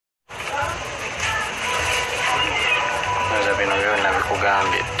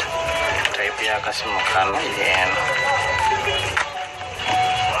nkugambye type y'akasimu kano y'eno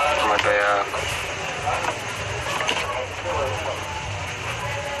moto yako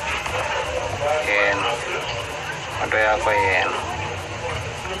eno moto yako y'eno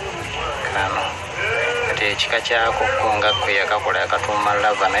kano kati ekika kyako kunga kwe yakakola yakatuuma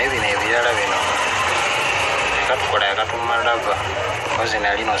lava naye bino ebirala bino yakatukola yakatuuma lava kozi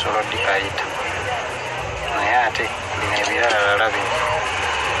nali nosobola oddikayita naye ate bino ebirala lala bino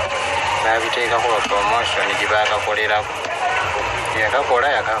babiteekako promotion gye baakakolerako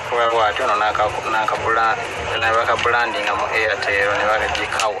yakakola bw'atyo ono n'abakabulandinga mu Airtel ne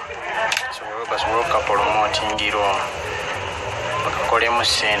bakagikawa basobole okukapromotingira omwo bakakolemu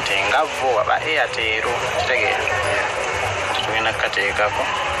ssente nga bo aba Airtel kitegeera tugenda kukateekako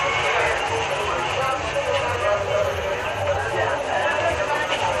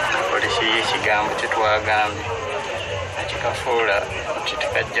polisi y'ekigambo kyetwagambye ekikafuula nti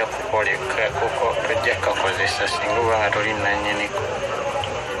tekajja kukoleka kuko tojja kukakozesa singa oba nga toli nannyiniko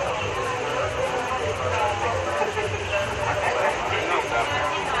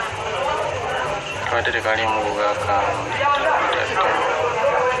twate tekali muguga akambi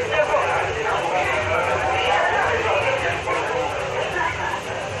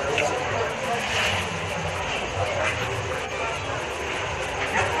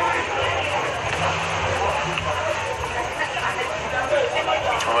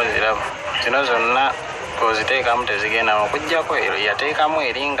oziraba zino zonna koziteekamu tezigendamu okuggyako ero yateekamu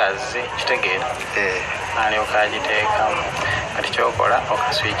eringaze kitegeera alyoka agiteekamu kati kyokola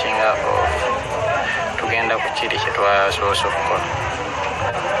okaswikinga off tugenda ku kiri kyetwasoose okukola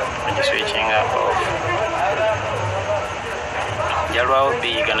ogiswikinga off jalwawo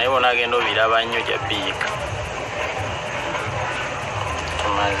biyiga naye bona agenda obiraba nnyo gya biyiga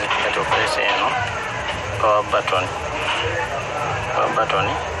tumaze kati okolesa eno power button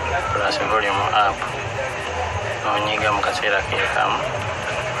plus volume up nonyiga mu kaseera keekamu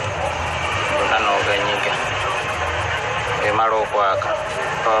gonna n'oganyiga emala okwaka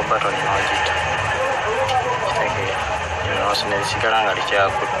power button n'ogita kitegeera nesigala nga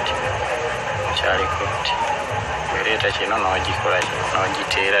likyakutte kyalikutte ereeta kino n'ogikola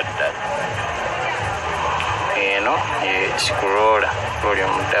n'ogiteera ddala eno ye scrolla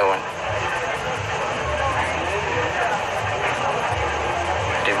volume down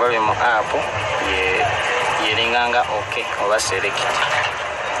volume up yeringanga okay oba select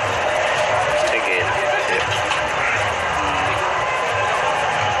kitegeera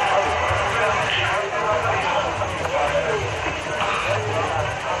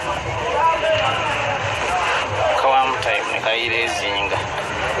kawamu time nekayirezinga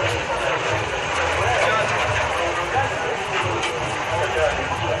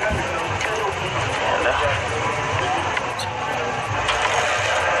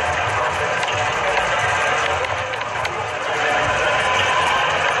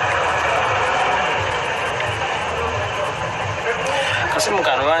kasimu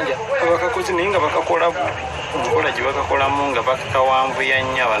kano banja abakakozi naye nga bakakola bubi enkola gye bakakolamu nga bakakawanvuya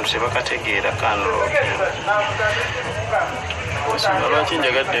nnyo abantu tebakategeera kanologera osinga lwaki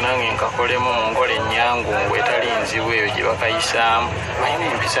njagadde nange nkakolemu mu nkola ennyangungu etali nzibu eyo gye bakayisaamu balina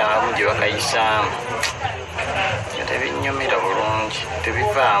empisa abamu gye bakayisaamu nga tebinnyumira bulungi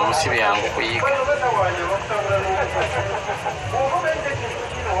tebivaamu si byangu kuyiga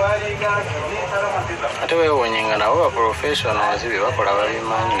ate weewonyenga nabo baprofessionals bye bakola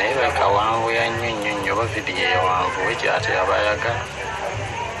babimanyi naye bakawanvuya nnyo nnyo oba vidiyo ewanvuwe kyate abayagala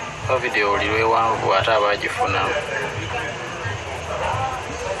oba vidiyo olirwa ewanvu ate abagifunamu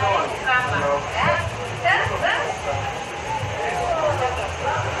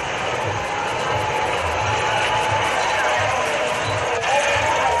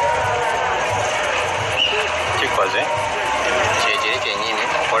kikoze kyekiri kyennyini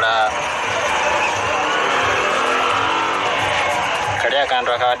okola kali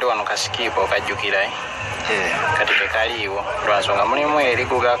akantu akabadde wano kasikiipa okajjukira kati tekaliiwo lwansonga mulimu eri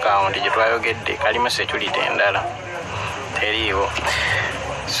Google account gye twayogedde kalimu security endala teriiwo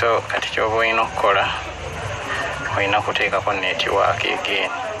so kati kyoba olina okukola olina kuteekako network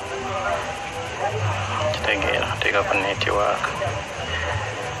again kitegeera teekako network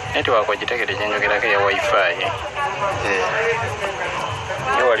ogitegedde kyenjogerako eya wifi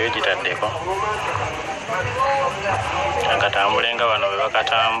ye wali ogitaddeko akatambule nga bano bwe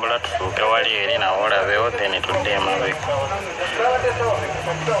bakatambula tutuuke wali eri nawe olabewo then tudde emabega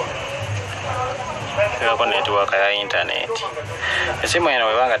teekako network ya internet esimu eno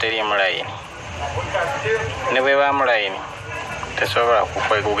bweba nga teriimu layini ne bwebaamu layini tesobola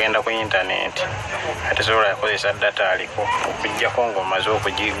kugenda ku internet tesobola kukozesa data aliko okujjako ng'omaze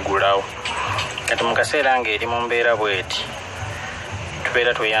okugigulawo. Kati mu kaseera ng'eri mu mbeera bweti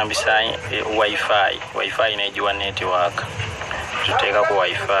tubeera tweyambisa wifi n'egiwa network. Tuteeka ku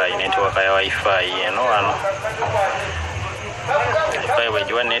wifi network ya wifi eno wano. Wifi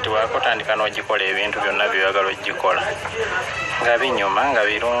bwegiwa network otandika n'ogikola ebintu byonna by'oyagala ogikola nga binyuma nga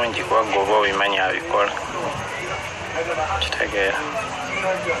birungi kuba oba obimanyi abikola. Kitegeera.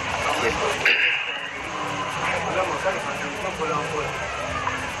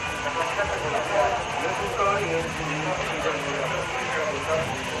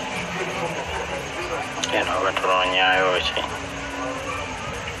 Eno batulonyayo ki?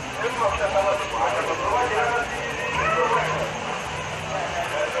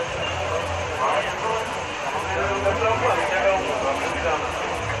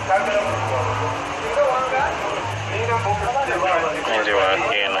 Nzi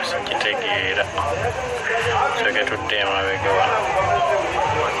wakeno sikitegeera soke tudde emabega wano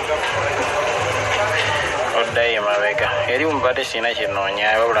oddayo emabega eri mbadde sirina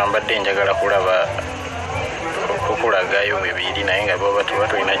kinoonya wabula mbadde njagala kulaba kukulagayo bwe biri naye nga boba tuba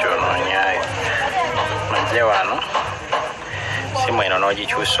tulina kyonoonyayo. Nojja wano simu eno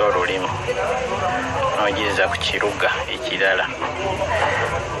n'ogikyusa olulimi n'ogizza ku kiruga ekirala.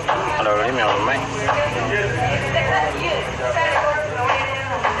 Olwo olulimi olumanyi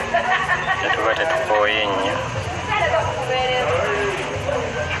tetuba tetukooye nnyo.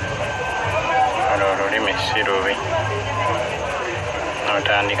 Olwo olulimi si lubi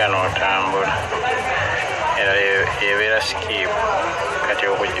n'otandika n'otambula era ebeera sikiipu. Kati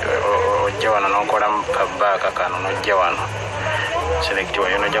ojja wano n'okolamu kabaaka kano n'ojja wano select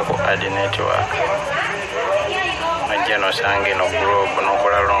wayo n'ojja ku add network n'ojja n'osanga eno globe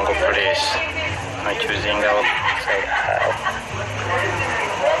n'okola long place n'okyuzingawo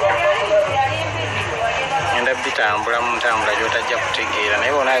ngenda bitambula mu ntambula gy'otajja kutegeera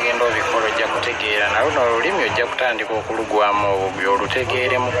naye bw'onaagenda obikola ojja kutegeera naye luno olulimi ojja kutandika okulugwamu obubbi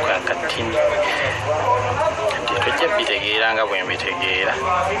olutegeeremu kakatini. Tojja bitegeera nga bwe mbitegeera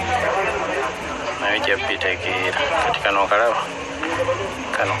naye ojja bitegeera. Kati kano kalaba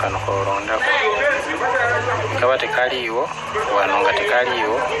kano kolondako kaba tekaliiwo wano nga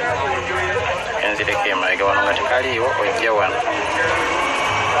tekaliiwo enzireko emabega wano nga tekaliiwo ojja wano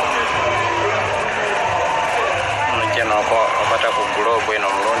ojja n'okwata ku globe eno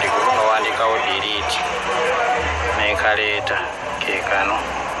mulundi gumu n'owandikawo delete n'ekaleeta keekano.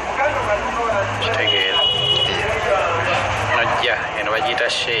 Kitegeera. Nojja eno bagiyita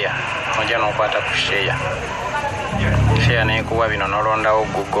share nojja n'okwata ku share n'ekuwa bino n'olondawo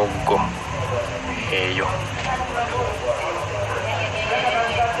gugoggo eyo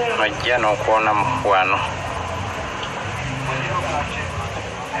nojja n'okwona wano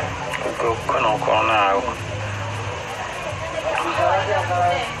gugoggo n'okwona awo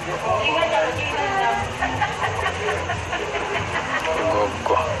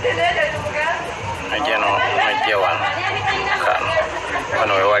gugoggo nojja wano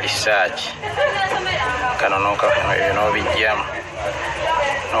kano wewali search kano n'obijjamu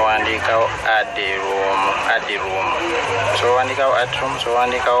n'owandikawo add room so wandikawo add room so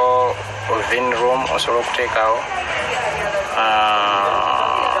wandikawo vin room osobola okuteekawo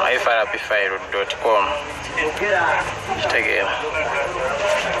frpfile.com. Kitegeera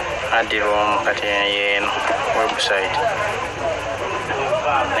add room kati yeeno website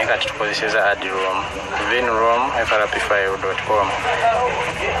naye kati tukozeseza add room vin room frpfile.com.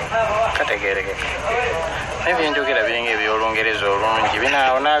 kategeerekeka naye byenjogera biringa ebyolungereza olungi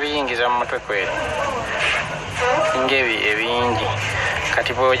binaawo n'abiyingiza mu mutwe kweri binga ebingi.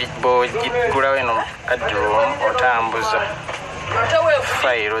 Kati bw'ogigulawo eno add room otambuza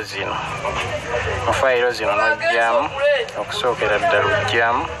fayiro zino mu fayiro zino n'ojjamu okusookera ddala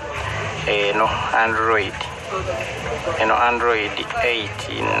ojjamu eno android 8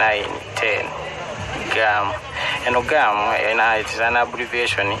 9 10 gam. Eno gam it is an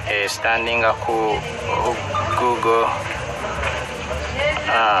abbreviation standing ku Google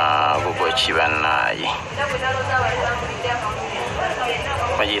kibanaye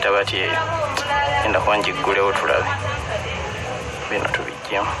bagiyita bati eyo enda kuba njiggulewo tulabe bino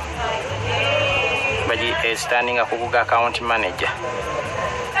tubijjemu. Standing ku Google account manager.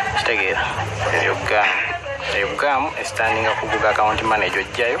 Kitegeera eyo gam standing ku Google account manager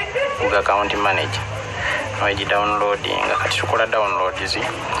ojjayo Google account manager noegi downloading. Kati tukola downloads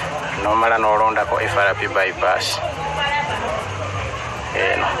nomala n'olondako FRP bypass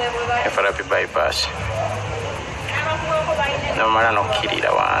eno FRP bypass nomala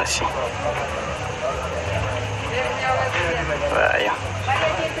n'okkirira wansi Bayo.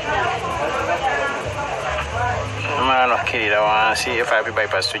 Mano kirira wansi FRP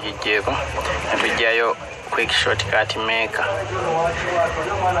bypass tujijjeko. Tujjayo quick shortcut maker.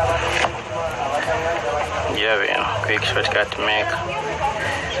 Yeah, quick shortcut maker.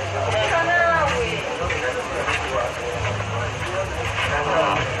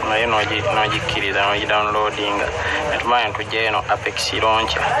 Nayo nogikiriza nogidownloadinga netumanya ntujjayo no Apex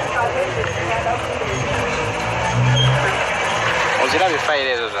launcher. Oziraba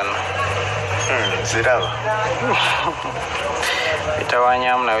file ezo zonna? Ziraba.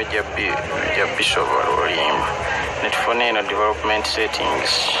 Bitawanyamu nayo jja bisobola olimba. Netufuna eno development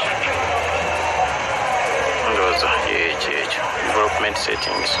settings. Ndowooza ekyo development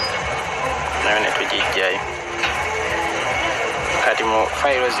settings nayo netugijjayo. Kati mu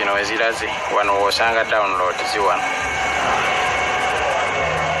file zino weziraze wano wosanga download ziwano.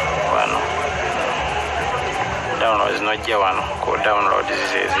 Wano downloads nojja wano ku download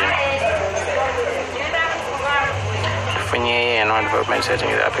zizezino. Tufunye eno development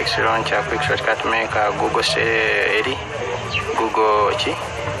settings Apex launcher, quick shortcut maker, Google eri Google ki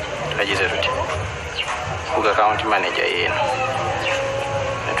agize tuti Google account manager yeno.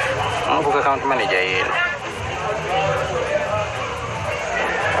 Google account manager yeno.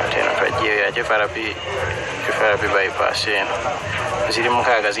 Tena twagiye ya FRP bypass eno. Ziri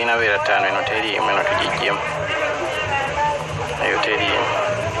mukaaga zinabeera 5 eno teri imwe no tugijjemu. Ayo teri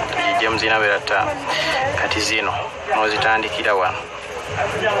tugijjemu zinabeera 5. Kati zino nozitandikira wano.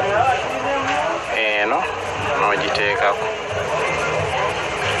 Eno nogiteekako.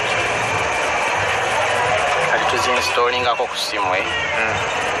 Kati tuziinstallingako ku simu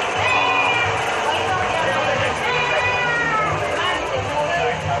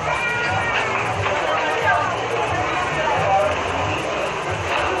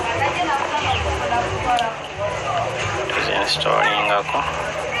tuziinstallingako.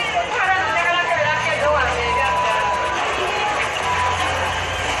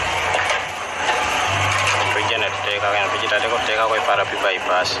 Tugitateko tuteekako FRP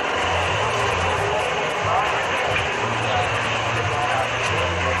bypass.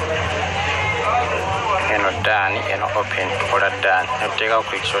 Eno done, eno open, tukola done. Tuteekako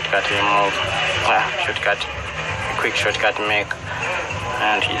quick shortcut remove. Quick shortcut make.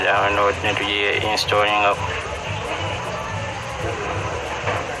 And netugi installing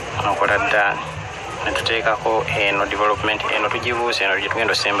nokola done. Netuteekako eno development, eno tugibuuse, eno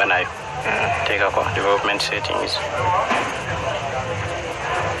tugenda osemba nayo. Teekako development settings.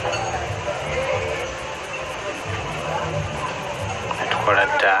 Netukola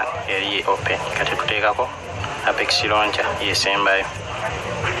done, eri open. Kati tuteekako Apex launcher yesembayo.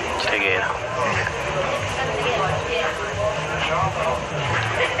 Kitegeera.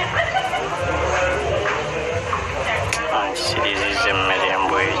 Kisiriziza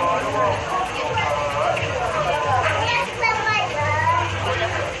emmerembo eyo.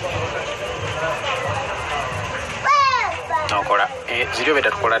 Nokola ziriyo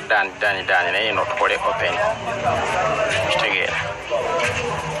beta tukola done naye eno tukole open. Kitegeera.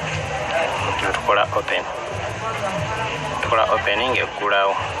 Tukola open. Tukola opening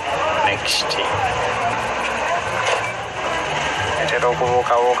eggulawo. Next. Etera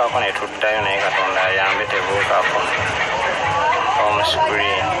okubuukabuukako ne tuddayo naye Katonda ayambe tebuukako. Home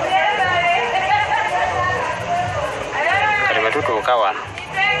screen. Kati bwe tutuuka wano.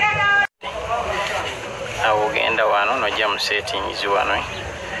 Awo ogenda wano nojja mu settings wano.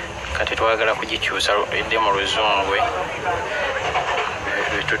 Kati twagala kugikyusa edde mu Luzungu.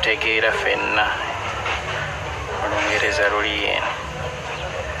 Tutegeera ffenna. Olungereza luli eno.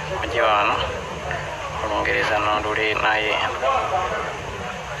 Ojja wano. Olungereza n'oluli naye.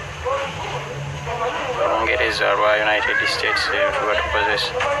 Olungereza lwa United States tuba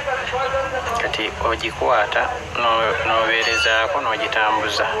tukozesa. Kati ogikwata n'obeerezaako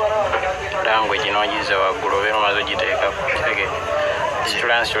n'ogitambuza. Language n'ogiza waggulu obeera omaze ogiteekako. Kitegeera.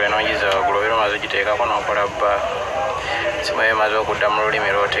 Translate n'ogiza waggulu obeera omaze ogiteekako n'okola back. Simu emaze okudda mu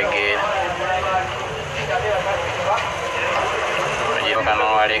lulimi lw'otegeera. Ogireka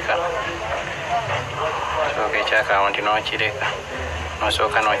n'owaleka. Osooka ekyakawunti n'okireka.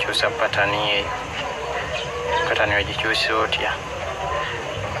 Nosooka n'okyusa patani eyo. Patani ogikyusa otya?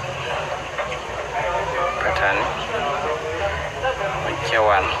 Patani ojja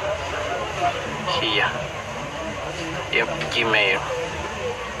wano. Here. Gmail.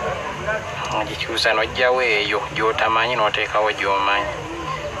 Ogikyusa n'ojjawo eyo gy'otamanyi n'oteekawo gy'omanyi.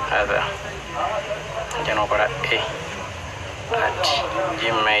 Other. Ojja n'okola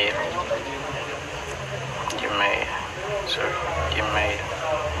 @gmail.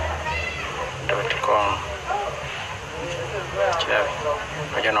 gmail.com. kirabe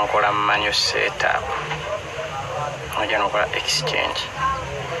ojja n'okola manual setup ojja n'okola exchange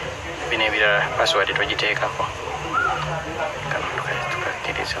bino ebirala password togiteekako kano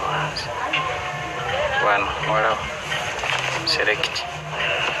tukakkiriza wansi wano walawo select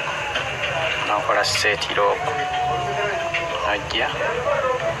n'okola set lock ojja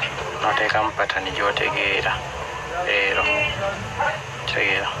n'oteekamu pattern gy'otegeera ero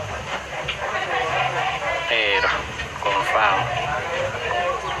kitegeera ero confirm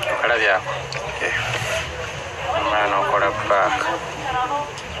okalabyako omwana okola back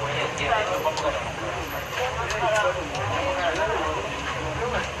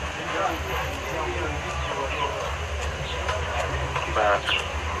back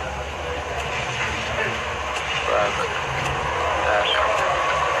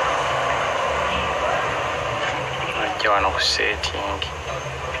ojja wano ku setting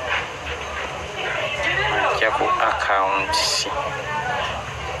ojja ku accounts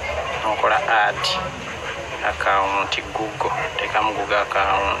nokola add account Google teekamu Google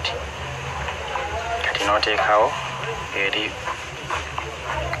account kati noteekawo eri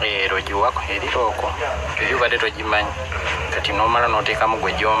ero giwako eri looko ebibadde togimanyi kati nomala noteekamu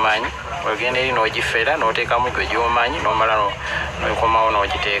gwe gyomanyi ogenda eri n'ogifera noteekamu gwe gyomanyi nomala nokomawo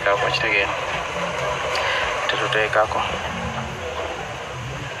n'ogiteekako kitegeera tetuteekako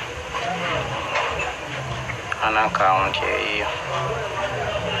an account eyiyo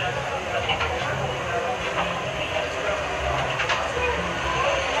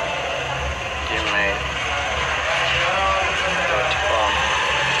gmail.com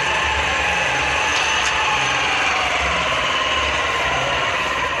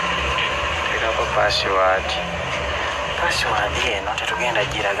teekako password eno tetugenda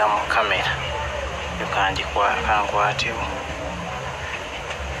giraga mu kamera kankwatibwa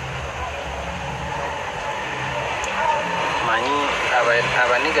manyi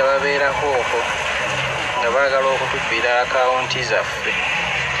abaniga babeerako okwo nga baagala okutubbira akawunti zaffe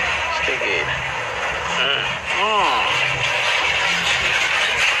kitegeera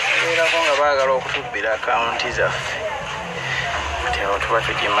babeerako nga baagala okutubbira akawunti zaffe kati awo tuba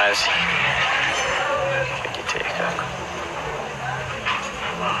tugimaze tugiteekako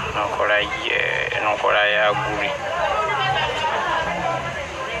nokola yaguli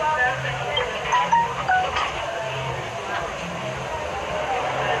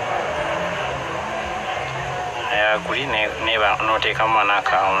yaguli neba noteekamu an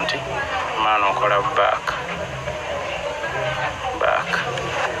account mala nokola back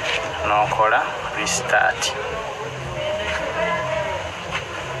nokola restart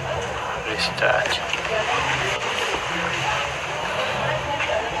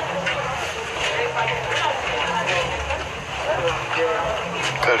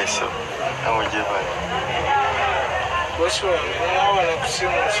kale so amujebali What's wrong? I want to see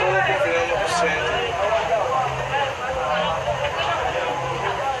my soul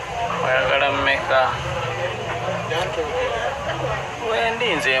oyagala mmeka wendi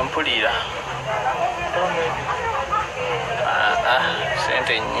nze mpulira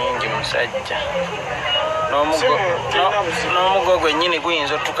sente nyingi musajja n'omugo gwennyini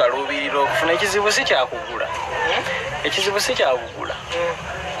guyinza otukaluubirira okufuna ekizibu si kyakugula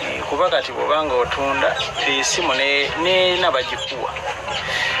kuba kati bwobanga otunda esimu nena bagikuwa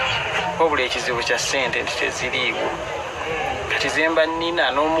wabula ekizibu kya sente nti teziriiwo kati zemba nnina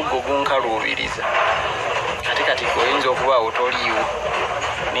n'omuggo gunkaluubiriza kati oyinza okubaawo toliiwo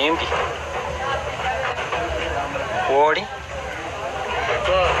nimbi woli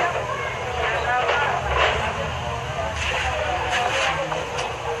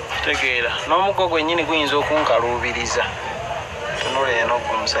kitegeera n'omuggo gwennyini guyinza okunkaluubiriza tunula eno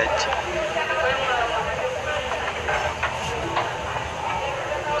gwe musajja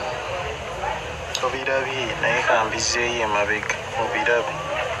obirabye naye kambizeeyo emabega obirabe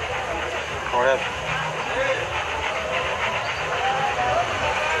olabe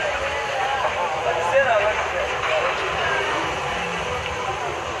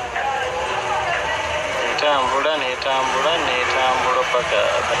netambula paka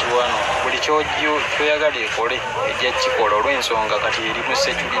kati wano buli kyoyagala ekole ejja kikola olw'ensonga kati eri mu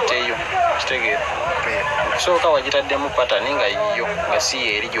security eyo kitegeera okusooka wagitaddemu patani nga yiyo nga si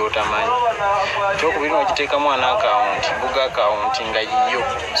eri gy'otamanyi ekyokubiri nogiteekamu an account Google account nga yiyo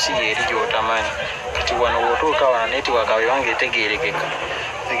si eri gy'otamanyi kati wano wotuuka wano netiwaka webanga etegeerekeka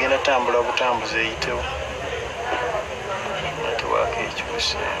egenda tambula butambuzi eyitewo netiwaka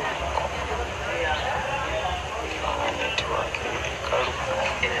ekyuseemu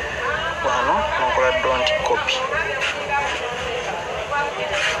wano nokola don't copy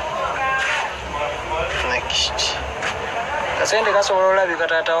next kasente kasobola olabika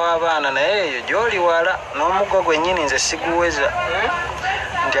taata w'abaana naye eyo gy'oli wala n'omuggo gwennyini nze siguweza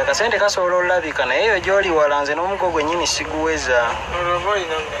nti akasente kasobola olabika naye eyo gy'oli wala nze n'omuggo gwennyini siguweza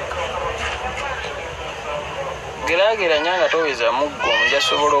geraageranya nga toweza muggo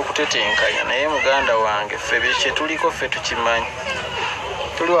njasobola okutetenkanya naye muganda wange ffe kye tuliko ffe tukimanyi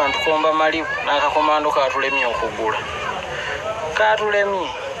tuli wantu komba malibu n'akakomando katulemye okugula katulemye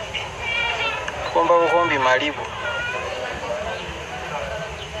komba bukombi malibu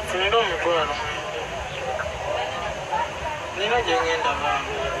Nina omugwalo nina gye ngenda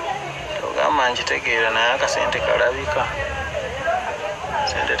bambi ogamba nkitegeera naye akasente kalabika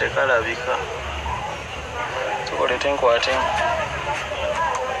sente tekalabika tukolete nkwate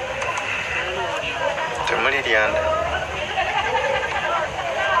temuli lyanda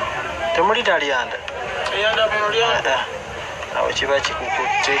temuli talyanda eyanda muno lyanda awo kiba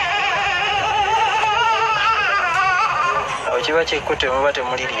kikukutte awo kiba kikukutte muba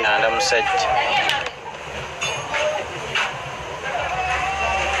temuli lyanda musajja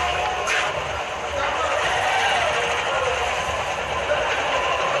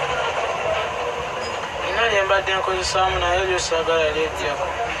nina lyembadde nkozesaamu naye lyosaagala lyejjako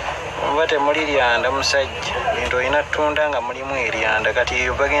muba temuli lyanda musajja bintu olina ttunda nga mulimu eryanda kati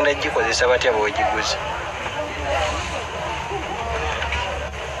eyo bagenda gikozesa batya bw'ogiguza